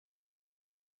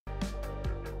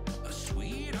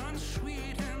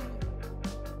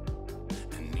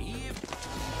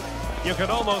You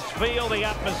can almost feel the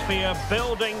atmosphere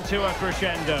building to a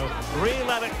crescendo.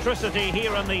 Real electricity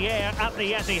here in the air at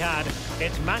the Etihad.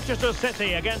 It's Manchester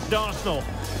City against Arsenal.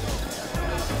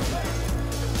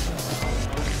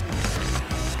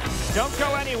 Don't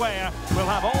go anywhere. We'll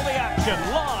have all the action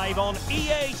live on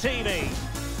EA TV.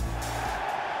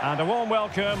 And a warm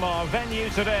welcome. Our venue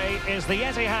today is the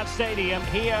Etihad Stadium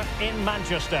here in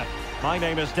Manchester. My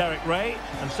name is Derek Ray,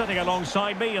 and sitting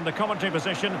alongside me in the commentary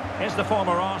position is the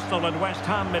former Arsenal and West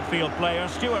Ham midfield player,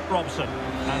 Stuart Robson.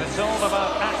 And it's all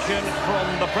about action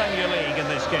from the Premier League in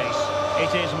this case.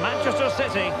 It is Manchester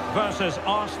City versus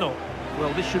Arsenal.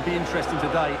 Well, this should be interesting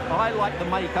today. I like the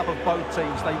makeup of both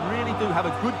teams. They really do have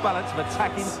a good balance of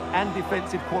attacking and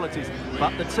defensive qualities.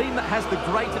 But the team that has the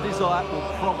greater desire will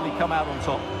probably come out on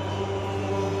top.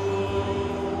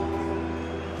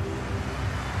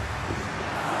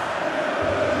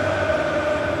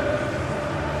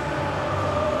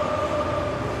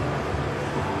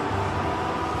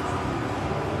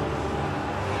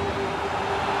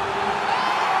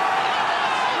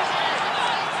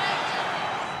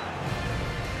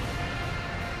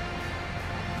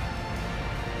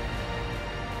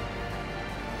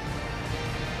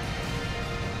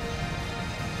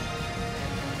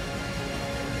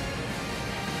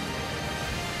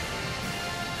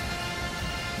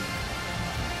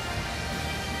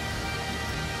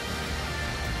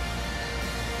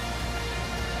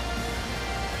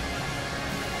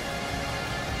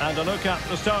 And a look at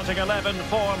the starting 11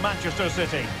 for Manchester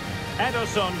City.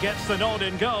 Ederson gets the nod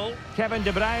in goal. Kevin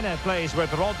De Bruyne plays with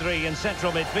Rodri in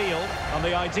central midfield. And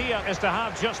the idea is to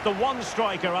have just the one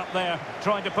striker up there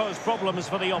trying to pose problems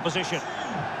for the opposition.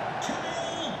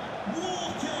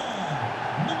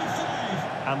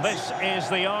 And this is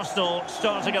the Arsenal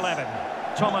starting 11.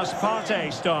 Thomas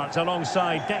Partey starts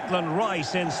alongside Declan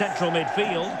Rice in central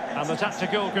midfield. And the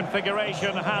tactical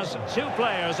configuration has two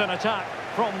players in attack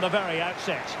from the very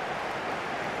outset.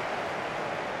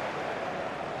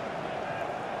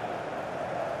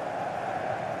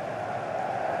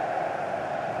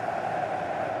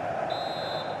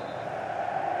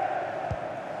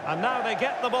 And now they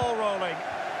get the ball rolling.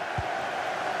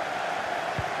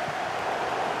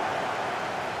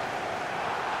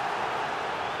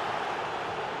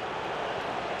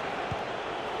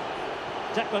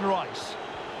 Declan Rice.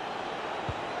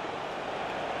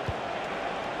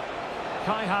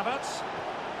 Kai Havertz.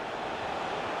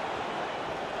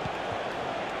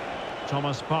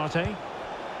 Thomas Partey.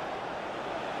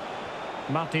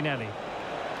 Martinelli.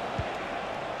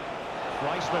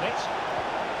 Rice with it.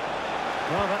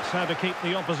 Well, that's how to keep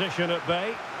the opposition at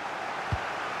bay.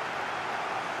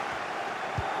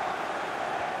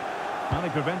 Well, he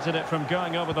prevented it from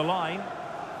going over the line.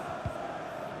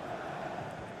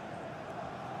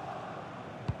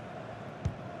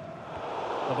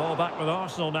 The ball back with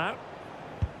Arsenal now.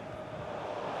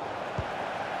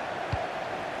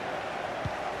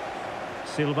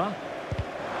 Silva.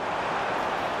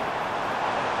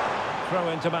 Throw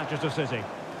into Manchester City.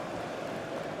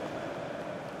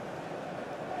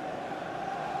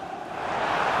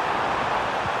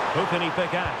 Who can he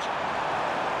pick out?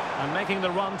 And making the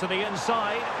run to the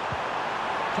inside.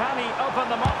 Can he open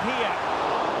them up here?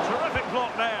 Terrific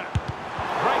block there.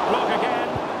 Great block again.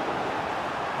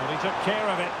 Well, he took care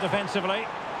of it defensively.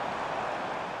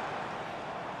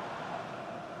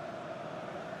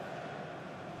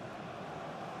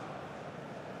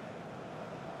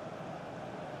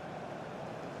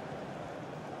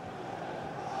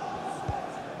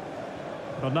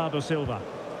 Bernardo Silva.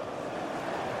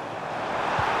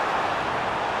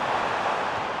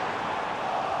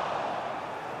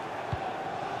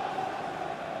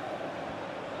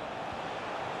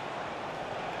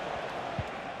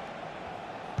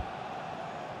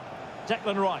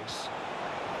 Declan Rice.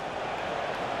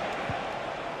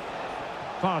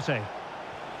 Partey.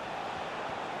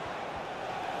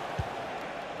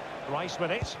 Rice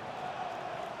with it.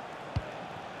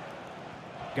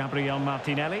 Gabriel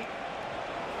Martinelli.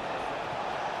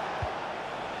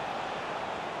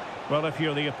 Well, if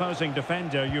you're the opposing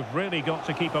defender, you've really got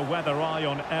to keep a weather eye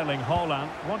on Erling Haaland.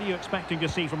 What are you expecting to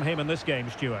see from him in this game,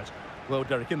 Stuart? Well,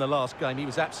 Derek, in the last game, he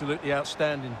was absolutely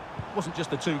outstanding. It wasn't just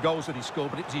the 2 goals that he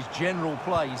scored, but it was his general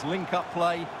play, his link-up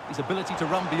play, his ability to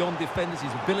run beyond defenders,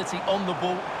 his ability on the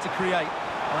ball to create.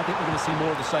 And I think we're going to see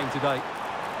more of the same today.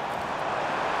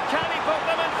 Can he put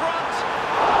them in front?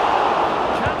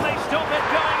 Can they stop it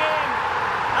going in?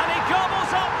 And he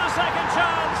gobbles up the second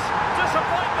chance.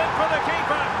 Disappointment for the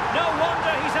keeper. No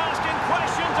wonder he's asking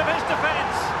questions of his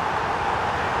defence.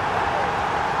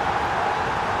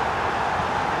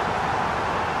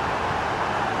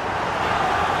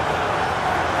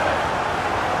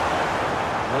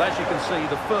 as you can see,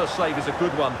 the first save is a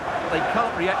good one. They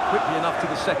can't react quickly enough to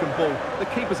the second ball. The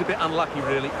keeper's a bit unlucky,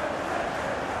 really.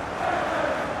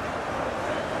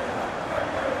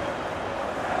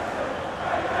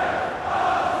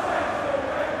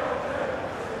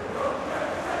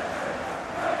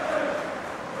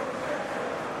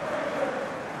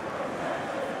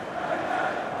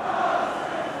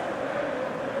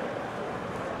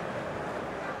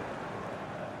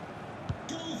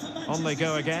 On they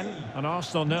go again, and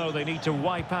Arsenal know they need to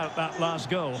wipe out that last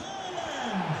goal.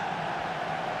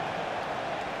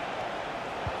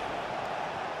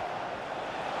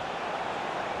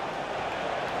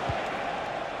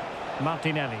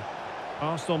 Martinelli.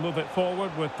 Arsenal move it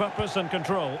forward with purpose and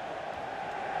control.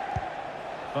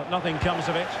 But nothing comes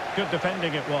of it. Good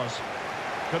defending it was.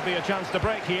 Could be a chance to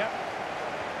break here.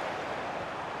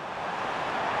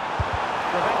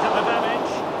 Prevented the damage.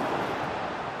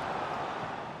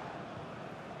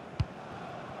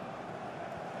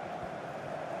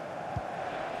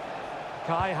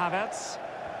 Kai Havertz.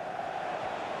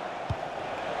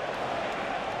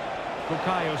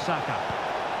 Bukayo Saka.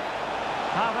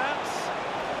 Havertz.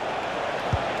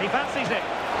 He fancies it.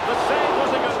 The save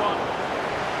was a good one.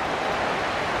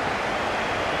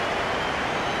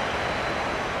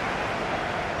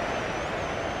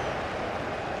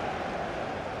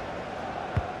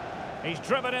 He's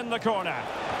driven in the corner.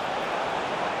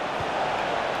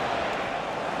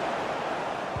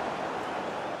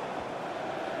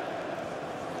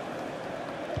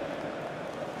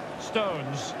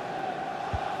 Stones.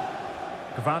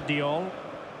 Gvardiol.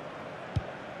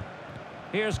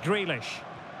 Here's Grealish.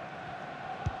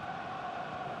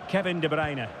 Kevin De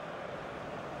Bruyne.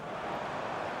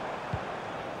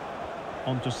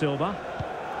 On to Silva.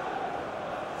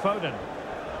 Foden.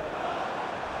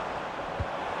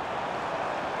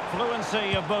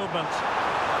 Fluency of movement.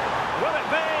 Will it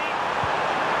be?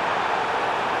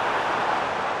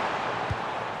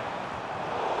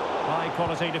 High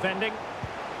quality defending.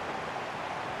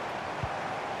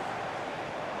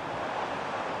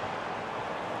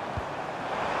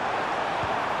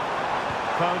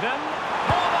 Foden.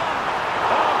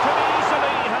 Oh, could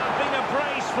easily have been a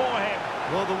brace for him.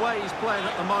 Well, the way he's playing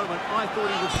at the moment, I thought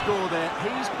he would score there.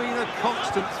 He's been a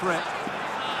constant threat.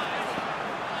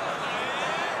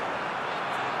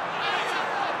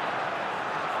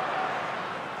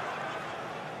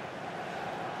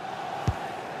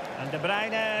 And De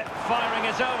Bruyne firing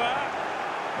it over.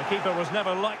 The keeper was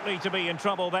never likely to be in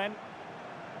trouble then.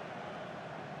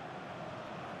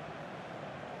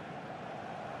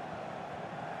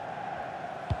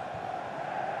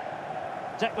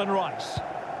 Declan Rice.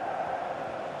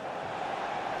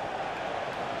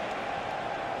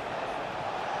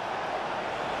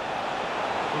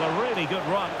 Well, a really good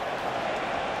run.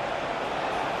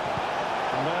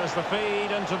 And there's the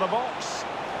feed into the box.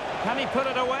 Can he put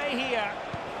it away here?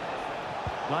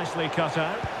 Nicely cut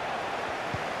out.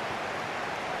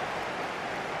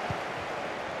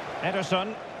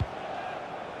 Ederson.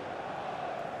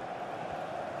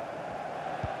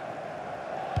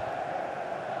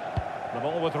 The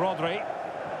ball with Rodri.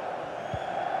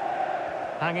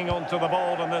 Hanging on to the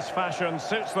ball in this fashion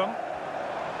suits them.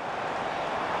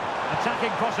 Attacking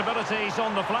possibilities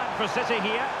on the flank for City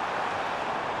here.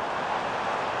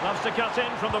 Loves to cut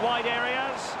in from the wide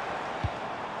areas.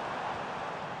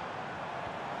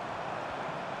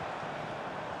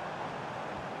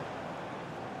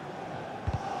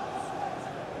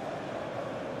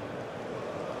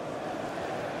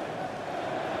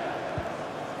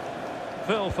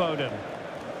 Phil Foden.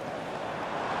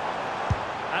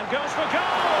 And goes for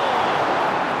goal!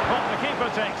 But the keeper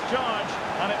takes charge,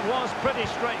 and it was pretty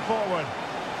straightforward.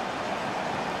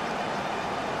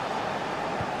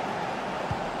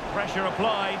 Pressure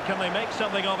applied, can they make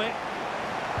something of it?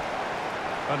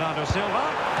 Bernardo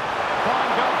Silva.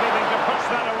 Fine goalkeeping to push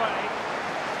that away.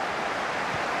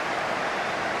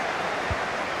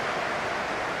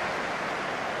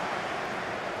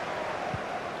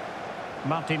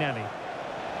 Martinelli.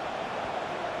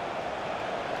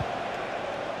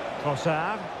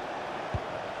 Trossard.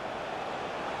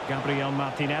 Gabriel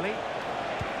Martinelli.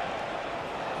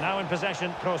 Now in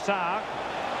possession, Trossard.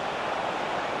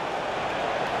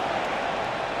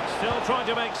 Still trying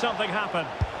to make something happen.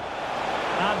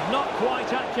 And not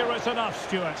quite accurate enough,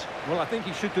 Stuart. Well, I think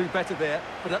he should do better there,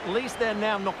 but at least they're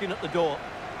now knocking at the door.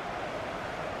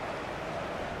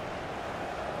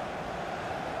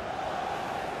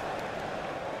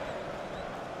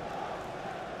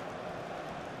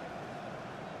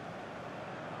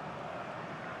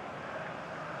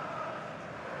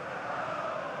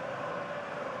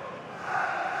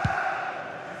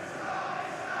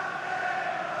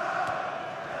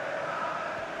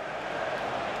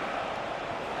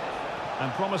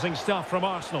 And promising stuff from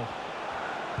Arsenal.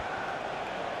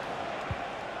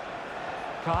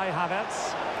 Kai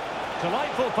Havertz.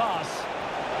 Delightful pass.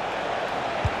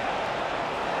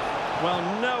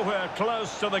 Well, nowhere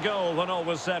close to the goal when all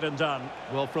was said and done.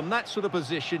 Well, from that sort of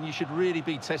position, you should really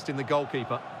be testing the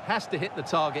goalkeeper. Has to hit the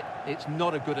target. It's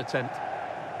not a good attempt.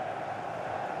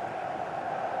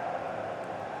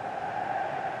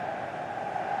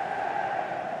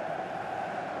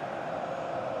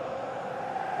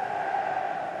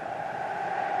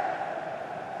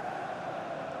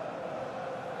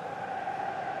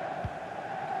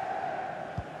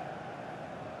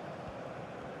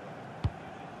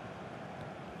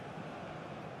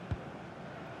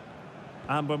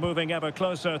 And we're moving ever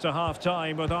closer to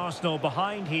half-time with Arsenal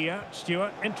behind here.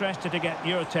 Stuart, interested to get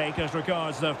your take as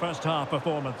regards their first-half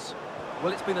performance.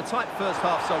 Well, it's been a tight first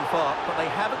half so far, but they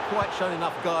haven't quite shown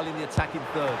enough guile in the attacking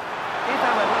third. If,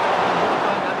 however, they can be more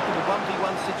dynamic in the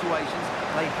 1v1 situations,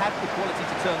 they have the quality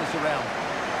to turn this around.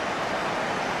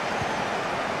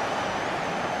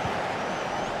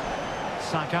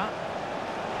 Saka.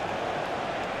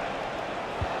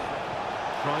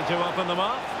 Trying to open them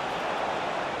up.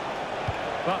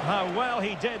 But how well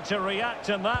he did to react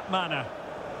in that manner.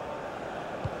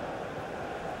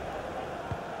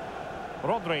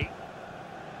 Rodri.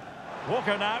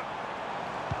 Walker now.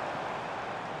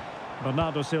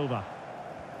 Bernardo Silva.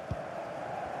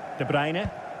 De Bruyne.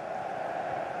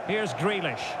 Here's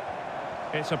Grealish.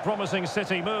 It's a promising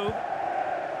City move.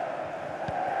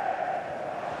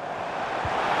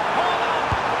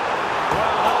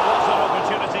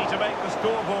 To make the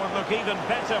scoreboard look even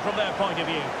better from their point of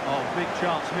view. Oh, big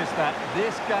chance missed that.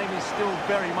 This game is still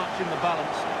very much in the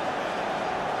balance.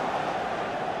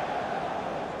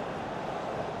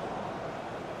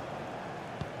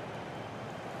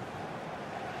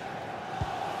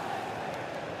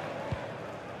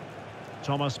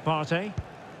 Thomas Partey.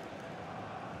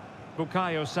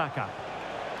 Bukayo Saka.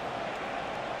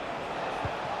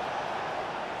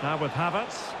 Now with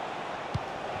Havertz.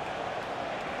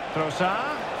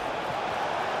 Trossard.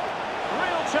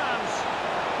 Real chance.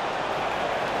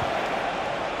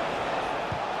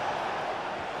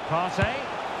 Partey.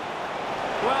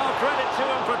 Well, credit to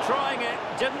him for trying it.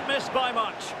 Didn't miss by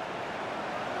much.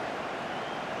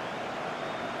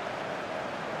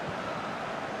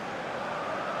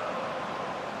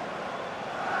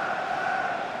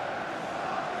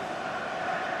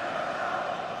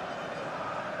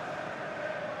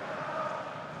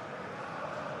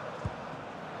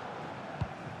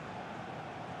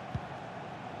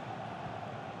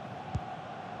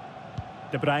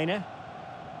 De Bruyne.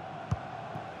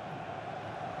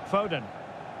 Foden.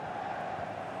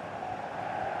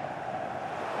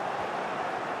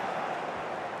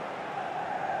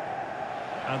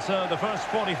 And so the first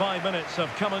 45 minutes have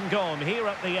come and gone here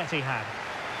at the Etihad.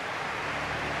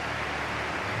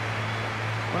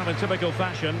 Well, in typical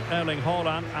fashion, Erling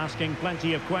Haaland asking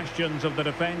plenty of questions of the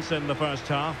defence in the first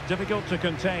half. Difficult to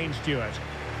contain, Stuart.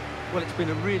 Well, it's been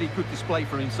a really good display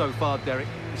for him so far, Derek.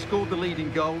 He scored the leading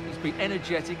goal, he's been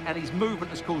energetic, and his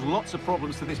movement has caused lots of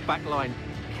problems to this back line.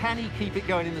 Can he keep it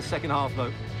going in the second half,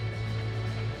 though?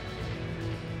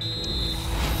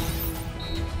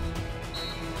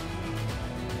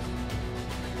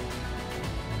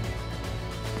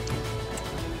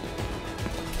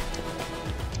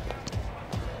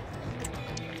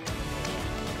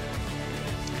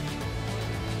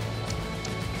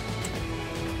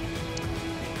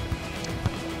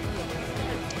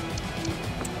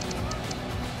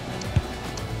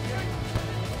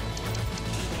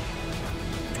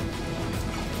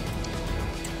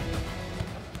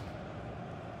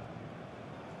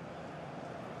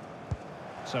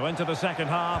 So into the second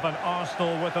half, and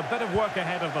Arsenal with a bit of work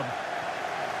ahead of them.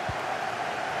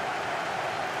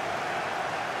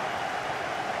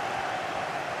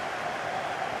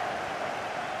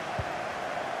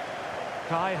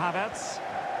 Kai Havertz.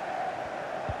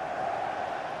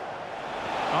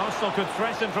 Arsenal could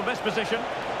threaten from this position.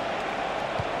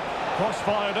 Cross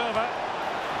fired over.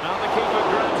 Now the keeper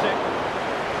grabs it.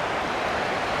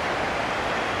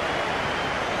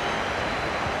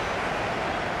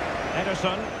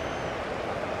 Ederson.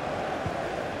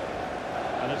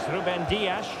 And it's Ruben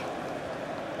Dias.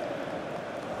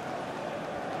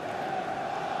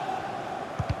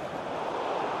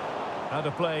 Out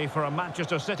of play for a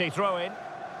Manchester City throw-in.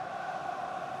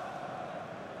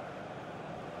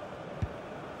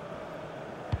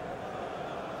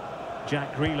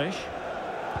 Jack Grealish.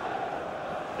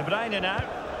 De Bruyne now.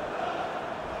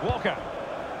 Walker.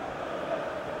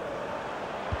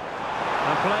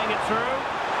 And playing it through.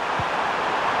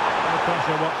 No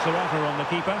pressure whatsoever on the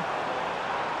keeper.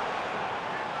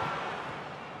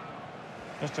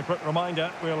 Just a quick reminder,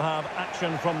 we'll have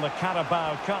action from the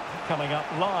Carabao Cup coming up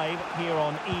live here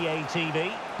on EA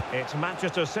TV. It's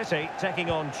Manchester City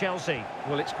taking on Chelsea.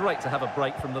 Well, it's great to have a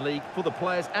break from the league for the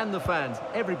players and the fans.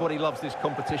 Everybody loves this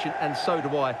competition, and so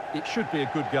do I. It should be a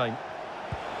good game.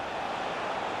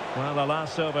 Well, the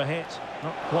last over hit,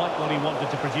 not quite what he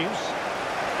wanted to produce.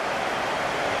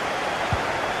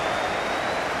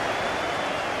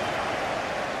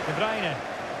 De Bruyne.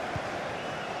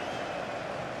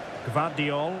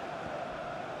 Gvardiol.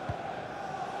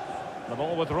 The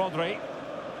ball with Rodri.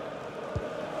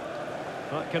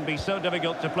 That can be so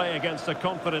difficult to play against a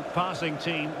confident passing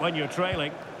team when you're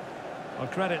trailing. Well,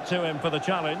 credit to him for the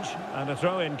challenge, and a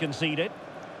throw-in conceded.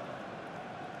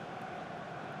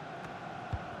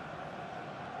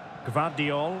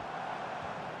 Gvardiol.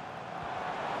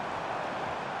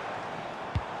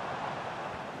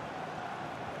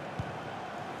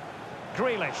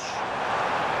 Grealish.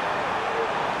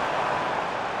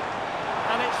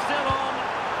 And it's still on.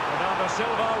 Bernardo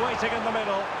Silva waiting in the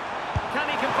middle. Can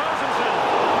he compose himself?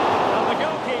 And the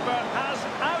goalkeeper has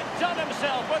outdone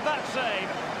himself with that save.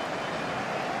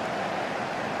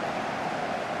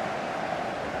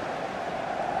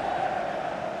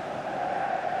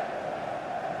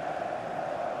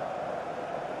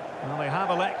 Well, they have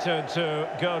elected to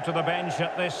go to the bench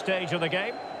at this stage of the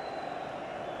game.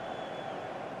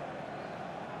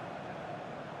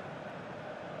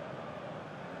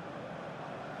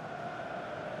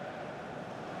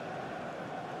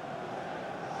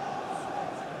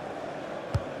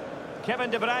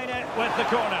 Kevin De Bruyne with the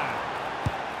corner.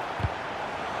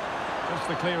 Just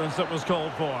the clearance that was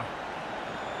called for.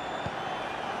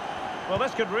 Well,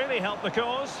 this could really help the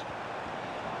cause.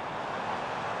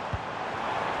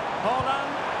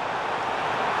 Haaland.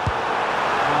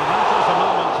 Well, that is a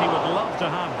moment he would love to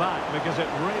have back because it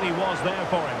really was there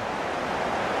for him.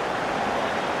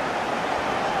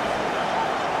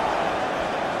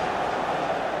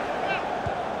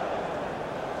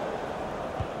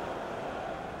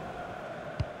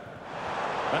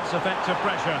 That's effective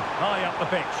pressure, high up the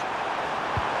pitch.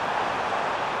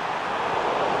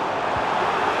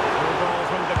 Good ball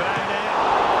from De Bruyne,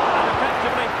 and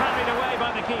effectively carried away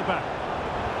by the keeper.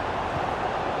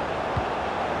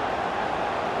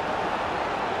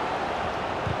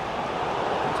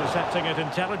 Intercepting it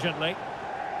intelligently.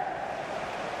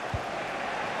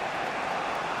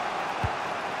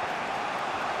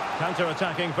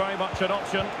 Counter-attacking, very much an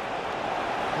option.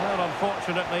 Well,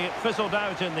 unfortunately, it fizzled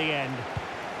out in the end.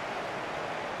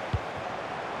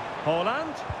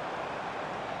 Haaland.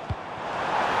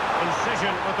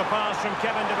 Incision with the pass from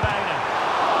Kevin De Bruyne.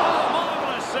 Oh,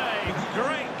 marvellous save.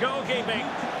 Great goalkeeping.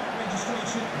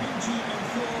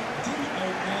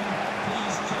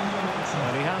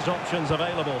 And he has options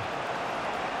available.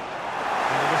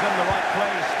 And he was in the right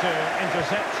place to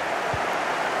intercept.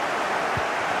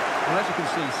 Well, as you can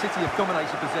see, City have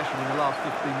dominated possession in the last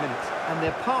 15 minutes, and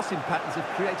their passing patterns have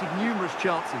created numerous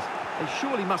chances. They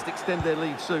surely must extend their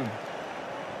lead soon.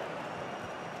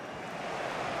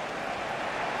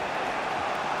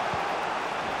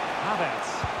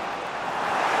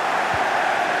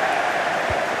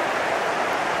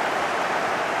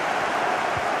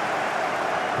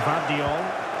 Gvardiol.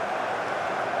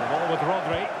 The ball with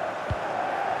Rodri.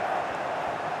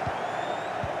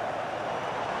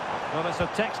 Well, it's a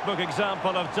textbook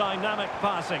example of dynamic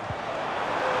passing.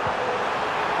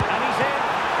 And he's in.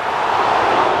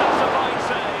 That's a fine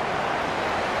save.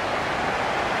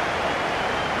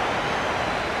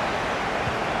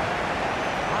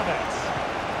 Havertz.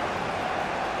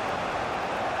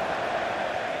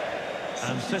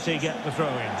 And City get the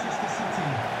throw-in.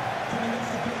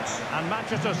 And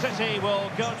Manchester City will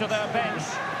go to their bench.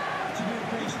 To be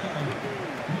replaced by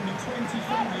number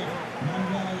 25,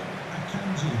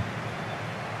 Akanji.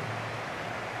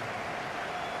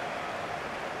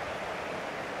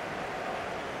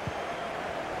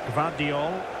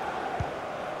 Gvardiol.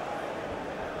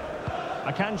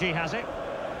 Akanji has it.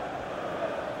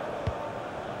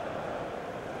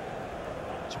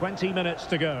 20 minutes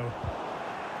to go.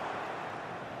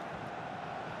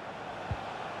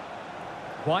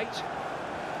 White.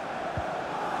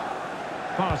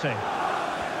 Partey.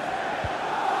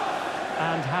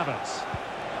 And Havertz.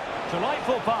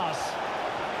 Delightful pass.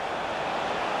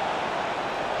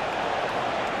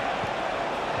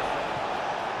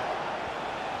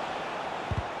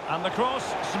 And the cross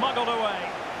smuggled away.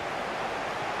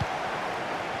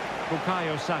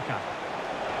 Bukayo Saka.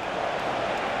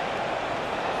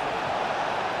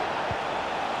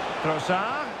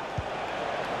 Trossard.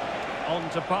 On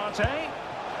to Partey.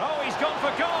 Oh, he's gone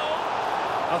for goal.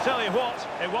 I'll tell you what,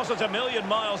 it wasn't a million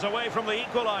miles away from the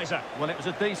equaliser. Well, it was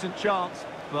a decent chance,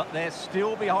 but they're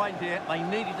still behind here. They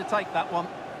needed to take that one.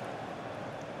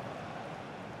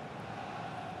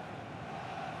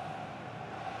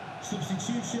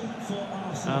 Substitution for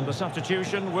Arsenal. And the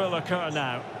substitution will occur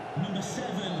now. Number 7,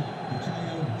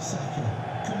 Bukayo Saka.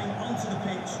 Coming onto the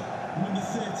pitch, number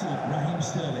 30, Raheem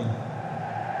Sterling.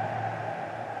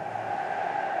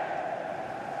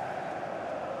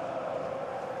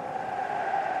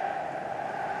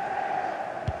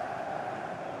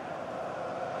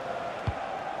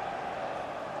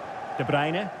 De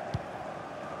Bruyne.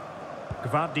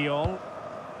 Gvardiol.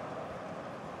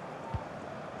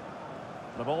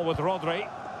 The ball with Rodri.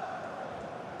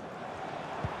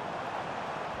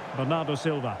 Bernardo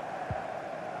Silva.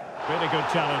 Really good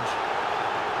challenge.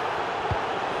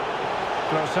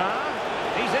 Trossard.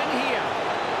 He's in here.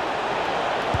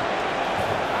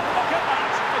 Look at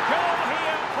that. A goal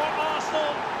here for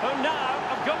Arsenal, who now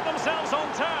have got themselves on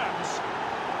terms.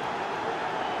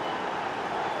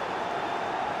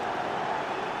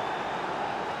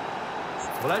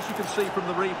 Well, as you can see from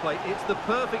the replay, it's the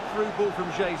perfect through ball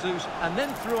from Jesus, and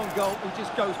then through on goal, he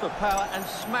just goes for power and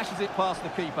smashes it past the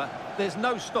keeper. There's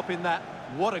no stopping that.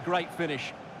 What a great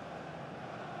finish.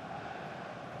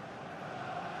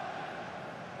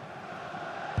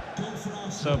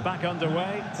 So back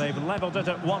underway. They've levelled it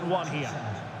at 1-1 here.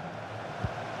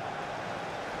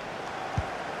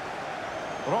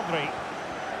 Rodri.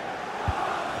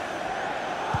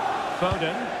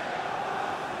 Foden.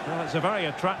 Well, it's a very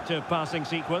attractive passing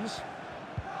sequence.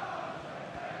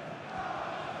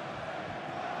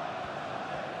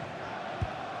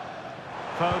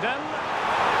 Foden.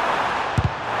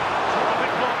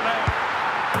 Terrific block there.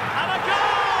 And a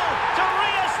goal to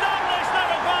re-establish their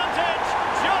advantage.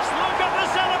 Just look at the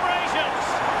celebrations.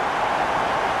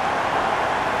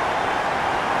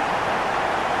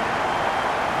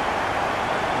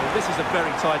 Well, this is a very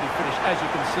tidy finish, as you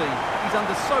can see. He's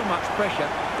under so much pressure,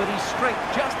 but his strength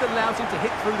just allows him to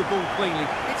hit through the ball cleanly.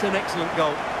 It's an excellent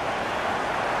goal.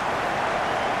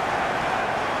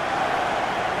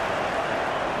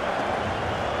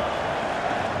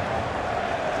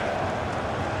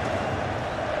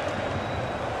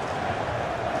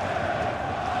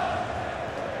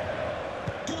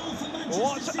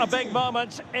 What a big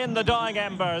moment in the dying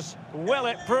embers. Will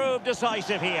it prove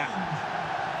decisive here?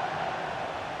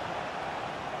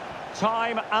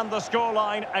 Time and the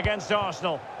scoreline against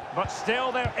Arsenal, but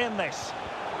still they're in this.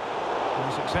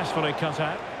 And successfully cut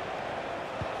out.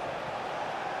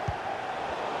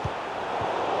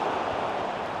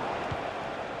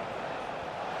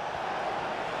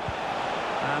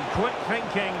 And quick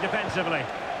thinking defensively.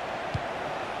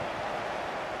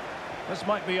 This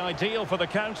might be ideal for the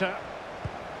counter.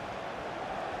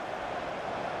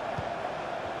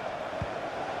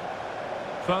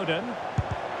 Foden.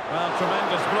 Well,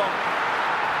 tremendous block.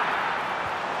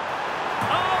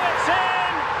 Oh, it's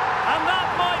in! And that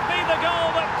might be the goal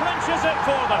that clinches it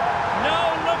for them. No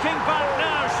looking back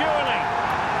now, surely.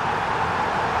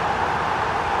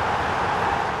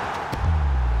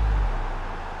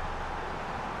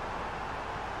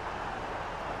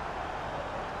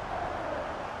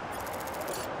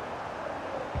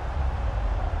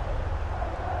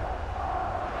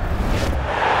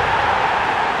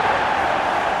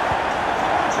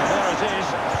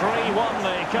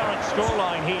 Current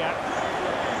scoreline here.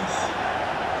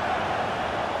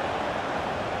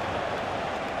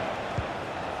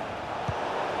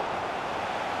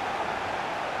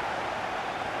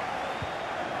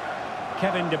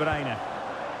 Kevin De Bruyne.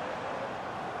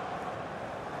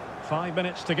 5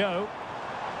 minutes to go.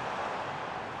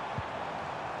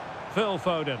 Phil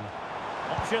Foden.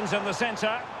 Options in the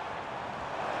centre.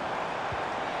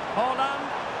 Haaland.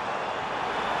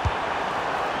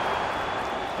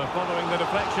 So following the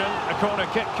deflection, a corner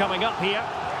kick coming up here.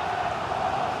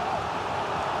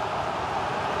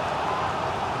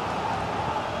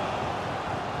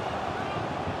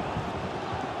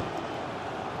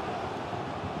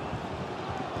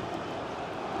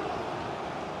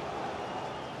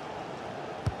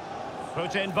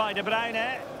 Put in by De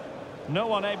Bruyne. No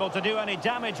one able to do any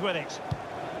damage with it.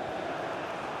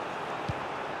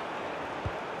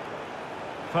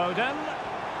 Foden.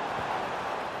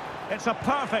 It's a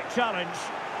perfect challenge.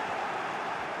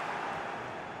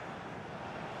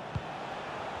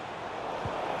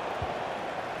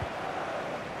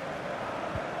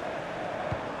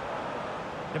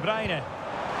 De Bruyne.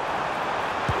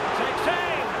 Takes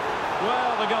aim.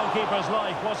 Well, the goalkeeper's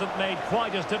life wasn't made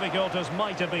quite as difficult as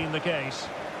might have been the case.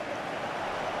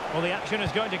 Well, the action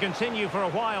is going to continue for a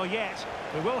while yet.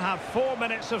 We will have 4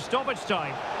 minutes of stoppage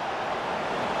time.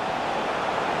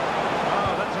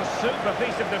 super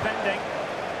piece of defending.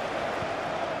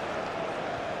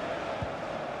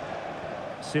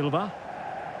 Silva.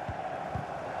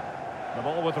 The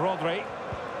ball with Rodri.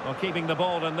 Well, keeping the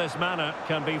ball in this manner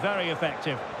can be very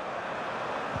effective.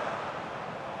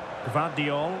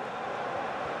 Gvardiol.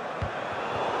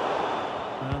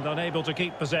 And unable to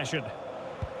keep possession.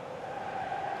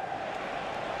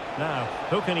 Now,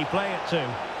 who can he play it to?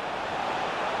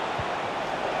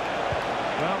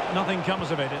 Well, nothing comes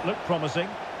of it. It looked promising.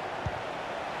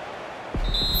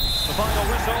 The final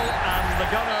whistle, and the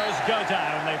Gunners go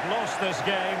down. They've lost this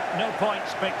game. No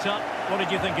points picked up. What did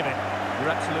you think of it?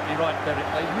 You're absolutely right, Derek.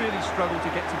 They really struggled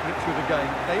to get to grips with the game.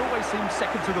 They always seem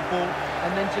second to the ball,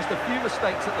 and then just a few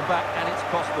mistakes at the back, and it's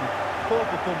cost them. Poor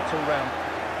performance all round.